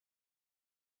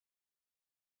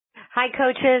Hi,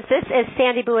 coaches. This is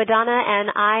Sandy Buadana, and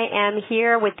I am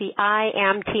here with the I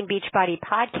Am Team Beachbody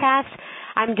podcast.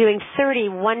 I'm doing 30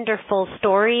 wonderful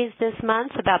stories this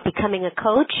month about becoming a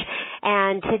coach.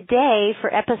 And today,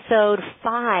 for episode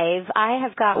 5, I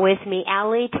have got with me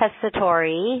Allie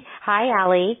Tessitore. Hi,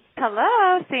 Allie.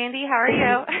 Hello, Sandy. How are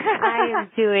you? I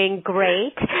am doing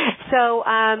great. So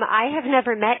I have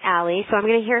never met Allie, so I'm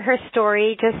going to hear her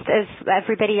story just as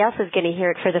everybody else is going to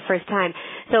hear it for the first time.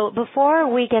 So before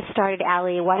we get started,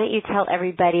 Allie, why don't you tell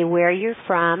everybody where you're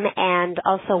from and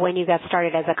also when you got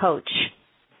started as a coach?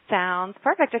 Sounds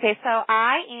perfect. Okay, so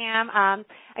I am,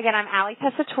 again, I'm Allie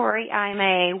Tessitore. I'm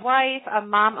a wife, a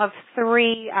mom of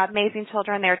 3 amazing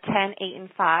children. They're 10, 8, and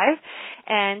 5,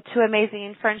 and 2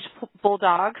 amazing French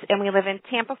bulldogs. And we live in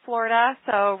Tampa, Florida,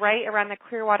 so right around the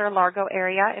Clearwater, Largo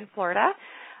area in Florida.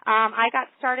 I got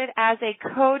started as a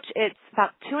coach. It's about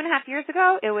 2.5 years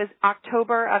ago. It was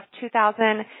October of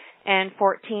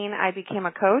 2014 I became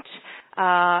a coach.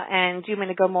 And do you want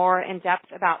me to go more in depth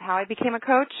about how I became a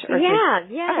coach? Yeah.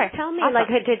 Okay. Tell me,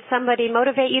 awesome. did somebody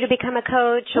motivate you to become a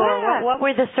coach, or what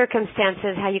were the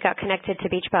circumstances, how you got connected to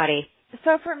Beachbody?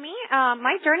 So for me,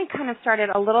 my journey kind of started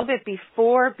a little bit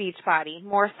before Beachbody.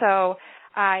 More so,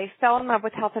 I fell in love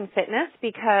with health and fitness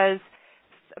because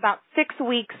about 6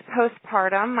 weeks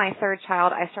postpartum, my 3rd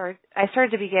child, I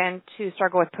started to begin to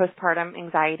struggle with postpartum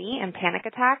anxiety and panic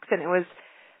attacks, and it was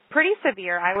pretty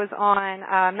severe. I was on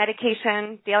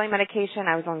medication, daily medication.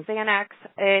 I was on Xanax.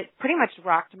 It pretty much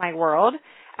rocked my world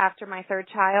after my 3rd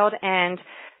child. And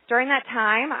during that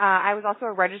time, I was also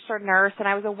a registered nurse, and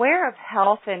I was aware of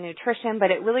health and nutrition, but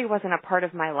it really wasn't a part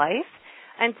of my life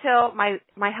until my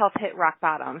health hit rock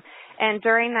bottom. And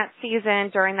during that season,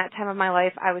 during that time of my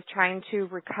life, I was trying to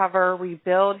recover,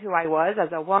 rebuild who I was as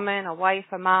a woman, a wife,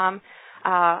 a mom.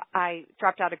 I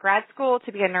dropped out of grad school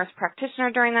to be a nurse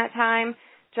practitioner during that time,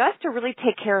 just to really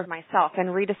take care of myself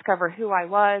and rediscover who I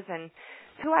was and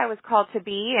who I was called to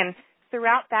be. And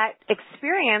throughout that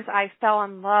experience, I fell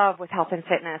in love with health and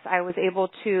fitness. I was able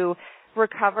to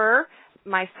recover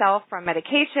myself from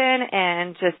medication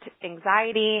and just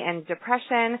anxiety and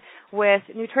depression with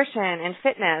nutrition and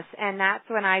fitness. And that's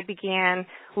when I began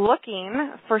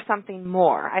looking for something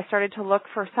more. I started to look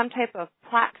for some type of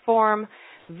platform,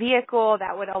 vehicle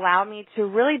that would allow me to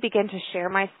really begin to share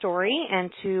my story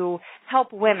and to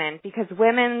help women, because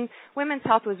women's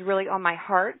health was really on my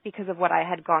heart because of what I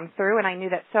had gone through, and I knew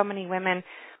that so many women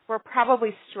were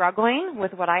probably struggling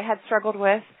with what I had struggled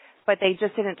with, but they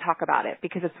just didn't talk about it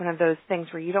because it's one of those things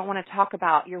where you don't want to talk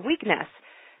about your weakness.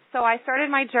 So I started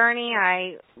my journey.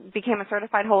 I became a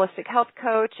certified holistic health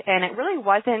coach, and it really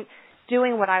wasn't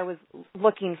doing what I was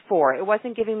looking for. It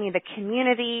wasn't giving me the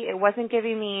community. It wasn't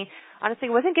giving me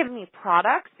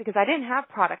products, because I didn't have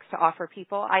products to offer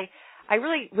people. I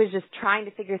really was just trying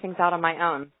to figure things out on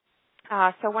my own.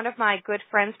 So one of my good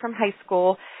friends from high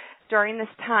school, during this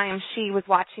time, she was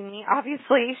watching me.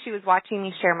 Obviously, she was watching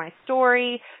me share my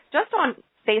story just on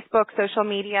Facebook, social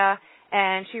media,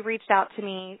 and she reached out to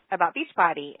me about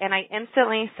Beachbody, and I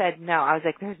instantly said no. I was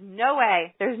like, there's no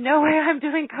way I'm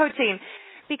doing coaching.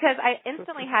 Because I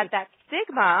instantly had that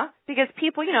stigma, because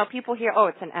people hear, oh,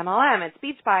 it's an MLM, it's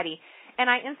Beachbody. And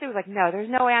I instantly was like, no, there's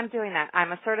no way I'm doing that.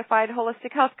 I'm a certified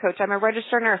holistic health coach. I'm a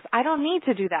registered nurse. I don't need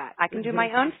to do that. I can do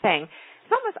my own thing.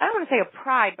 It's almost, I don't want to say a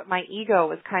pride, but my ego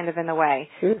was kind of in the way,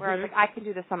 where I was like, I can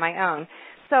do this on my own.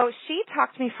 So she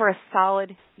talked to me for a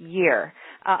solid year.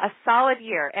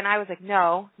 And I was like,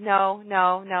 no,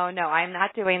 I'm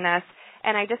not doing this.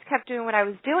 And I just kept doing what I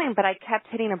was doing, but I kept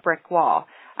hitting a brick wall.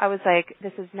 I was like,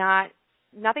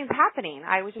 nothing's happening.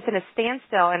 I was just in a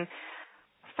standstill. And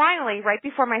finally, right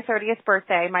before my 30th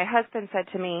birthday, my husband said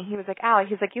to me, he was like, Allie,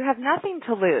 he's like, you have nothing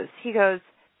to lose. He goes,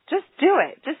 just do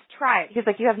it. Just try it. He's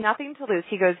like, you have nothing to lose.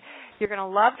 He goes, you're going to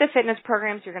love the fitness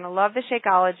programs. You're going to love the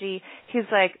Shakeology. He's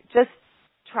like, just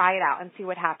try it out and see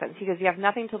what happens. He goes, you have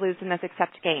nothing to lose in this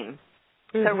except gain.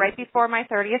 Mm-hmm. So right before my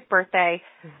 30th birthday,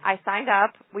 I signed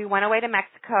up. We went away to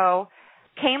Mexico,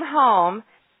 came home,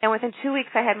 and within 2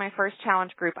 weeks I had my first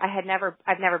challenge group. I've never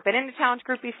been in a challenge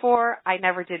group before. I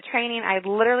never did training. I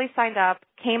literally signed up,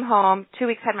 came home, 2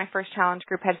 weeks had my first challenge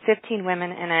group, had 15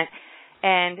 women in it,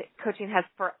 and coaching has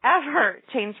forever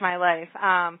changed my life.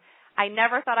 I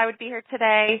never thought I would be here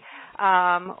today.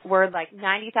 We're like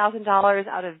 $90,000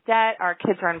 out of debt. Our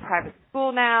kids are in private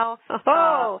school now.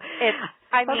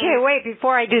 Okay, wait,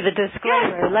 before I do the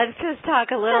disclaimer, let's just talk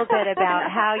a little bit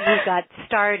about how you got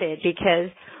started,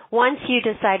 because once you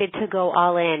decided to go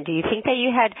all in, do you think that you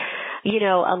had,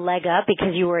 a leg up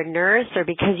because you were a nurse, or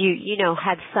because you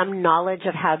had some knowledge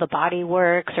of how the body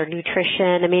works or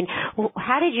nutrition? I mean,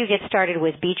 how did you get started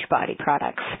with Beachbody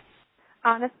products?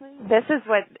 Honestly, this is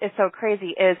what is so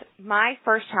crazy is my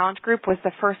first challenge group was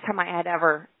the first time I had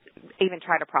ever even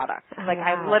tried a product. Like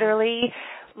I literally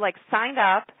signed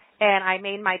up and I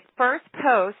made my first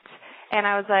post and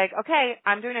I was like, okay,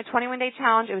 I'm doing a 21-day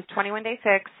challenge. It was 21 Day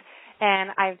Fix.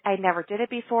 And I never did it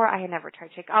before. I had never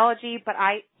tried Shakeology, but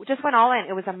I just went all in.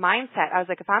 It was a mindset. I was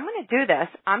like, if I'm going to do this,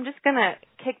 I'm just going to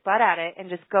kick butt at it and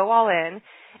just go all in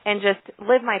and just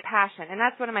live my passion. And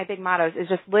that's one of my big mottos is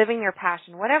just living your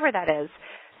passion, whatever that is.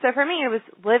 So for me, it was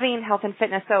living health and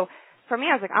fitness. So for me,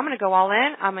 I was like, I'm going to go all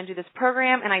in. I'm going to do this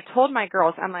program. And I told my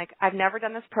girls, I'm like, I've never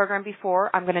done this program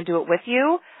before. I'm going to do it with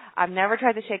you. I've never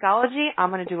tried the Shakeology. I'm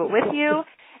going to do it with you.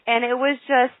 And it was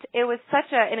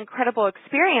such an incredible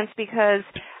experience because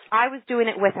I was doing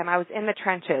it with them. I was in the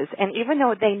trenches. And even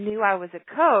though they knew I was a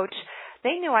coach,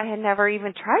 they knew I had never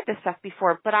even tried this stuff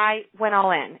before, but I went all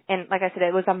in. And like I said,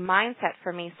 it was a mindset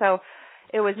for me. So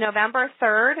it was November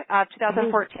 3rd,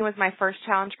 2014 was my first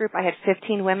challenge group. I had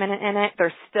 15 women in it.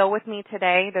 They're still with me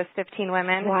today, those 15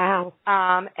 women. Wow.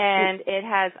 And it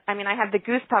has, I have the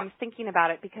goosebumps thinking about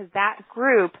it because that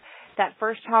group, that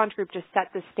first challenge group just set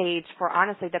the stage for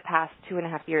honestly the past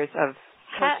 2.5 years of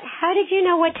coaching. How did you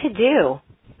know what to do?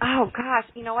 Oh gosh,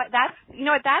 you know what? That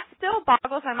still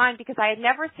boggles my mind because I had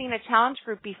never seen a challenge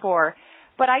group before,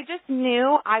 but I just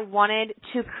knew I wanted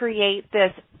to create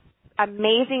this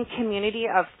amazing community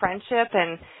of friendship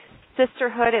and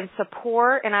sisterhood and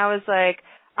support, and I was like,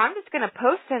 I'm just going to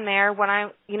post in there when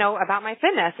about my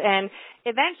fitness. And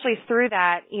eventually through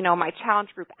that, my challenge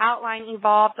group outline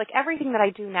evolved. Like everything that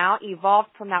I do now evolved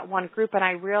from that one group, and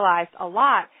I realized a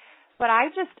lot. But I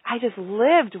just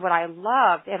lived what I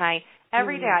loved, and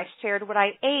every day I shared what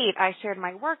I ate. I shared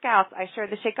my workouts. I shared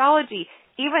the Shakeology.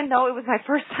 Even though it was my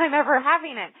first time ever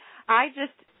having it, I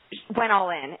just went all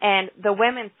in. And the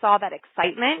women saw that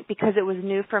excitement because it was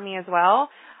new for me as well.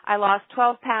 I lost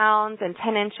 12 pounds and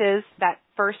 10 inches that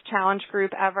first challenge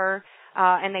group ever,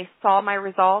 and they saw my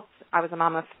results. I was a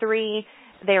mom of 3.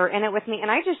 They were in it with me,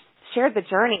 and I just shared the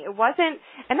journey. It wasn't,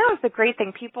 and that was the great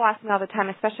thing. People ask me all the time,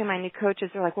 especially my new coaches,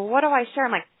 they're like, well, what do I share?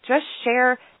 I'm like, just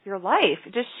share your life.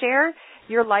 Just share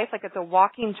your life like it's a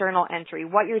walking journal entry,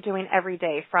 what you're doing every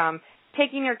day, from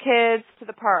taking your kids to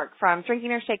the park, from drinking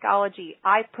your Shakeology.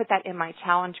 I put that in my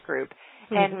challenge group,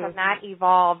 and from that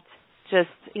evolved just,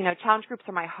 challenge groups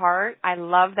are my heart. I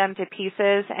love them to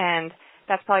pieces, and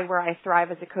that's probably where I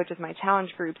thrive as a coach, is my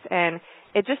challenge groups. And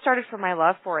it just started from my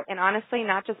love for it. And honestly,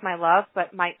 not just my love,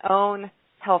 but my own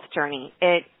health journey.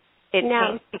 It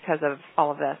changed because of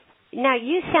all of this. Now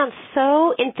you sound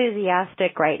so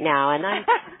enthusiastic right now, and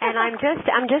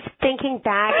I'm just thinking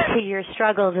back to your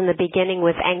struggles in the beginning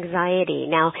with anxiety.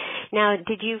 Now,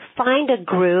 did you find a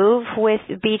groove with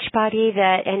Beachbody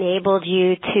that enabled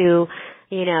you to,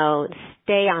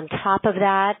 stay on top of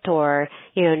that, or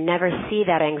never see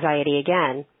that anxiety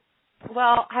again?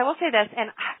 Well, I will say this, and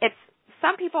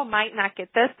some people might not get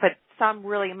this, but some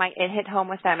really might. It hit home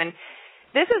with them, and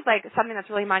this is like something that's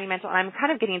really monumental, and I'm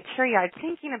kind of getting teary-eyed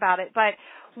thinking about it. But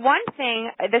one thing,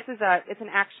 it's an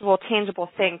actual tangible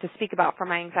thing to speak about for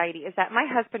my anxiety, is that my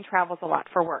husband travels a lot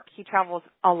for work. He travels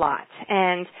a lot.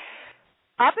 And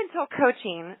up until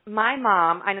coaching, my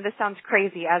mom, I know this sounds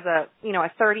crazy, as a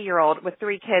 30-year-old with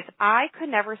 3 kids, I could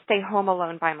never stay home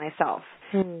alone by myself.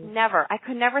 Never. I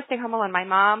could never stay home alone. My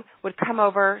mom would come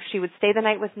over. She would stay the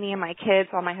night with me and my kids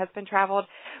while my husband traveled,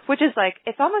 which is like,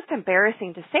 it's almost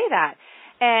embarrassing to say that.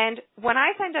 And when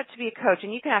I signed up to be a coach,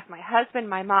 and you can ask my husband,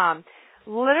 my mom,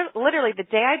 literally the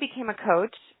day I became a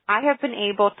coach, I have been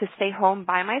able to stay home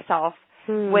by myself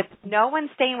with no one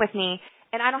staying with me,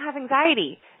 and I don't have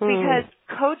anxiety because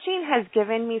coaching has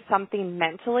given me something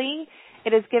mentally.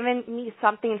 It has given me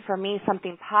something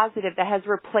positive that has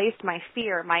replaced my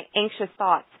fear, my anxious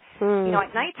thoughts, at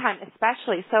nighttime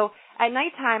especially. So at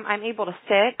nighttime, I'm able to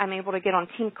sit. I'm able to get on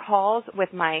team calls with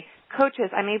my coaches.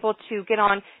 I'm able to get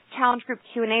on challenge group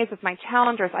Q&As with my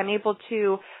challengers. I'm able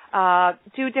to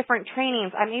do different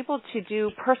trainings. I'm able to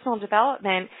do personal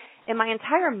development, and my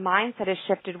entire mindset has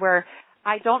shifted where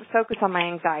I don't focus on my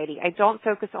anxiety. I don't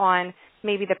focus on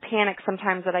maybe the panic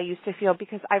sometimes that I used to feel,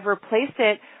 because I've replaced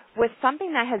it with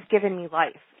something that has given me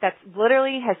life, that's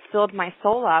literally has filled my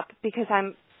soul up, because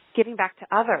I'm giving back to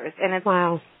others. And it's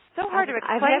so hard to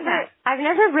explain that. I've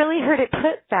never really heard it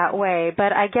put that way,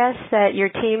 but I guess that your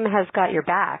team has got your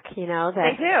back, that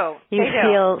they do. You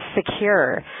feel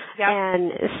secure. Yep.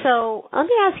 And so let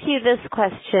me ask you this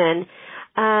question.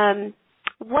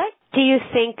 What do you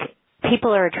think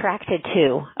people are attracted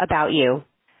to about you?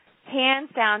 Hands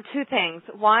down, 2 things.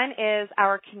 One is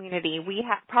our community. We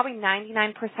have probably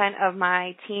 99% of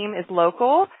my team is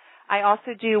local. I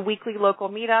also do weekly local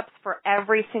meetups for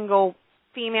every single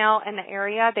female in the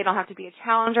area. They don't have to be a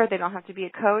challenger. They don't have to be a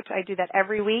coach. I do that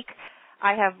every week.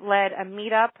 I have led a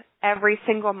meetup every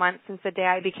single month since the day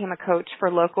I became a coach for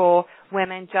local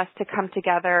women just to come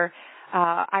together.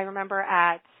 I remember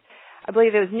I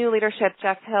believe it was New Leadership,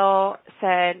 Jeff Hill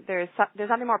said there's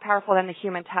nothing more powerful than the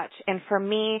human touch. And for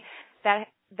me,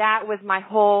 that was my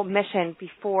whole mission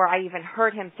before I even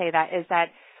heard him say that, is that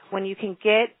when you can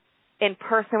get in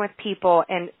person with people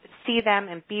and see them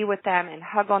and be with them and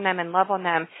hug on them and love on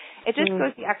them, it just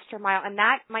goes the extra mile. And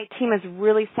that, my team is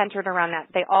really centered around that.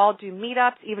 They all do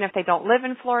meetups, even if they don't live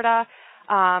in Florida,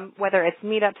 whether it's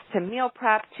meetups to meal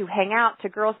prep, to hang out, to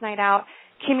girls' night out.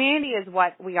 Community is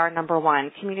what we are, number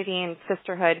one, community and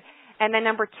sisterhood. And then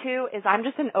number two is I'm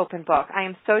just an open book. I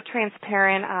am so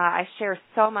transparent. I share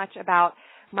so much about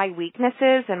my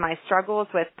weaknesses and my struggles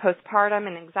with postpartum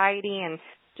and anxiety and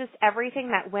just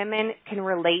everything that women can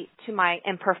relate to my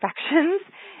imperfections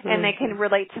and they can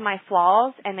relate to my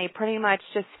flaws, and they pretty much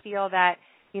just feel that,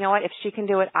 you know what, if she can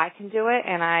do it, I can do it.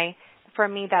 And for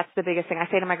me, that's the biggest thing. I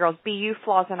say to my girls, be you,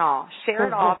 flaws and all. Share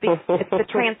it all. It's the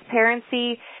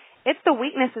transparency. It's the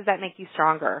weaknesses that make you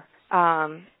stronger.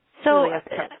 So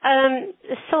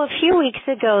a few weeks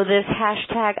ago, this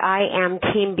hashtag I am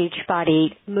Team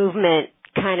Beachbody movement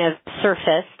kind of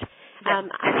surfaced.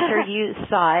 I'm sure you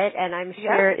saw it, and I'm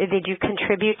sure, did you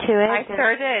contribute to it? I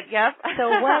sure did, yep. So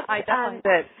what, I definitely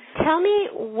did. Tell me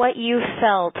what you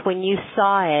felt when you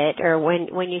saw it, or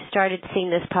when you started seeing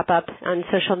this pop up on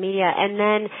social media, and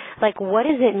then, like, what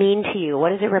does it mean to you? What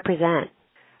does it represent?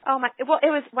 Oh my, well, it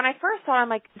was, when I first saw it, I'm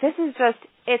like, this is just,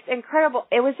 it's incredible.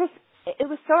 It was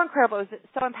so incredible. It was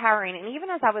so empowering. And even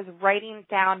as I was writing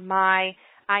down my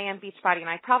I am Beachbody, and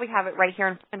I probably have it right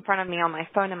here in front of me on my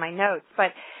phone in my notes,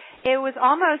 but it was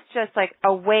almost just like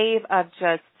a wave of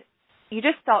just, you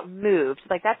just felt moved.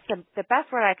 Like that's the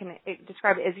best word I can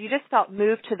describe it, is you just felt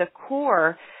moved to the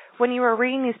core when you were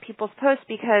reading these people's posts,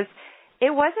 because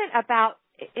it wasn't about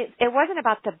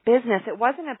the business. It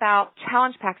wasn't about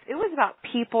challenge packs. It was about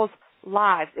people's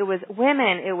lives. It was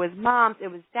women. It was moms. It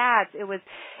was dads. It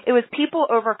was people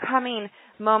overcoming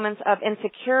moments of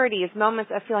insecurities,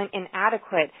 moments of feeling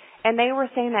inadequate. And they were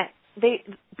saying that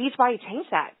Beachbody changed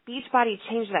that. Beachbody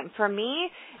changed them. For me,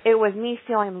 it was me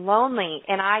feeling lonely,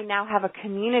 and I now have a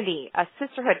community, a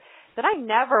sisterhood that I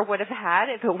never would have had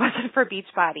if it wasn't for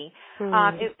Beachbody.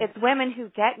 It's women who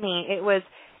get me. It was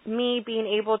me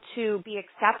being able to be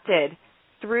accepted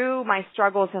through my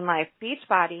struggles in life.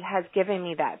 Beachbody has given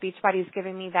me that. Beachbody has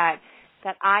given me that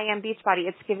I am Beachbody.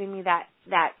 It's given me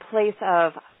that place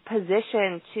of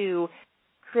position to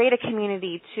create a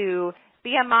community, to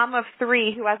be a mom of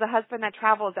 3 who has a husband that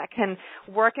travels, that can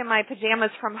work in my pajamas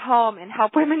from home and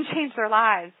help women change their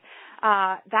lives.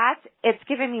 It's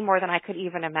given me more than I could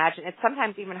even imagine. It's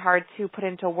sometimes even hard to put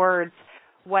into words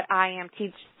what I am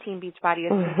Team Beachbody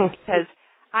is, because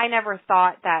I never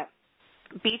thought that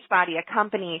Beachbody, a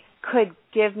company, could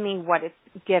give me what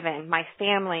it's given, my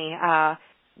family,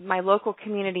 my local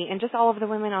community, and just all of the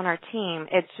women on our team.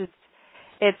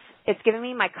 It's given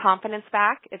me my confidence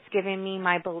back. It's given me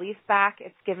my belief back.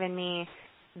 It's given me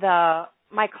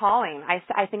my calling.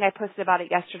 I think I posted about it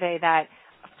yesterday that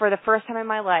for the first time in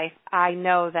my life, I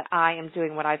know that I am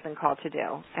doing what I've been called to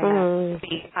do, and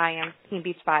I am Team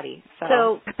Beachbody.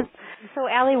 So,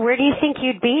 Allie, where do you think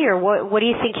you'd be, or what do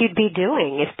you think you'd be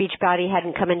doing if Beachbody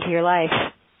hadn't come into your life?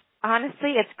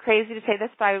 Honestly, it's crazy to say this,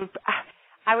 but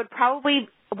I would probably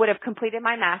have completed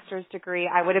my master's degree.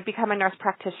 I would have become a nurse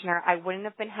practitioner. I wouldn't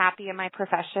have been happy in my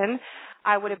profession.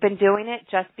 I would have been doing it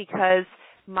just because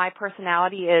my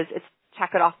personality is, it's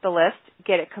check it off the list,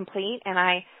 get it complete, and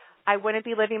I wouldn't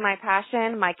be living my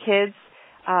passion. My kids,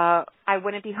 I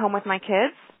wouldn't be home with my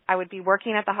kids. I would be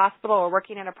working at the hospital or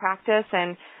working in a practice,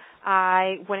 and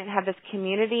I wouldn't have this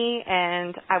community,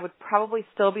 and I would probably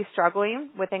still be struggling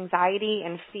with anxiety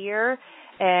and fear,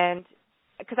 and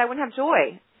because I wouldn't have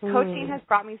joy. Coaching has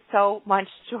brought me so much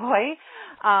joy,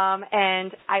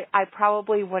 and I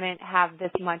probably wouldn't have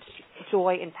this much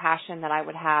joy and passion that I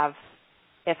would have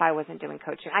if I wasn't doing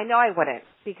coaching. I know I wouldn't,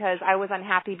 because I was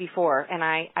unhappy before, and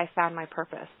I found my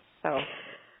purpose. So.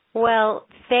 Well,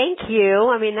 thank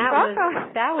you. I mean, that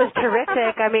was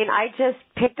terrific. I mean, I just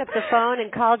picked up the phone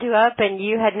and called you up, and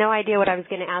you had no idea what I was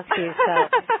going to ask you.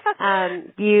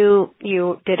 So,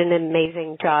 you did an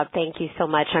amazing job. Thank you so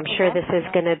much. I'm sure this is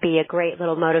going to be a great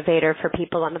little motivator for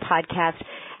people on the podcast.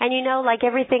 And you know, like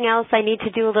everything else, I need to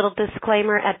do a little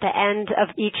disclaimer at the end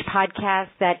of each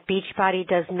podcast that Beachbody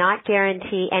does not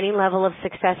guarantee any level of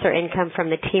success or income from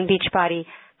the Team Beachbody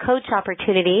coach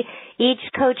opportunity. Each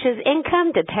coach's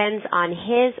income depends on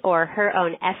his or her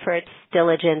own efforts,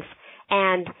 diligence,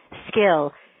 and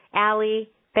skill.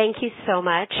 Allie, Thank you so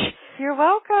much. You're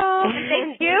welcome.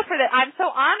 Thank you for that. I'm so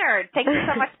honored. Thank you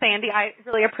so much, Sandy. I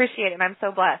really appreciate it, and I'm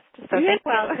so blessed. So You're thank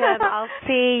you. welcome. I'll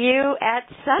see you at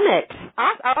Summit.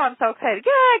 Awesome. Oh, I'm so excited.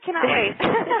 Yeah, I cannot wait.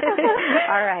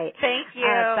 All right. Thank you.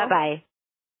 Bye-bye.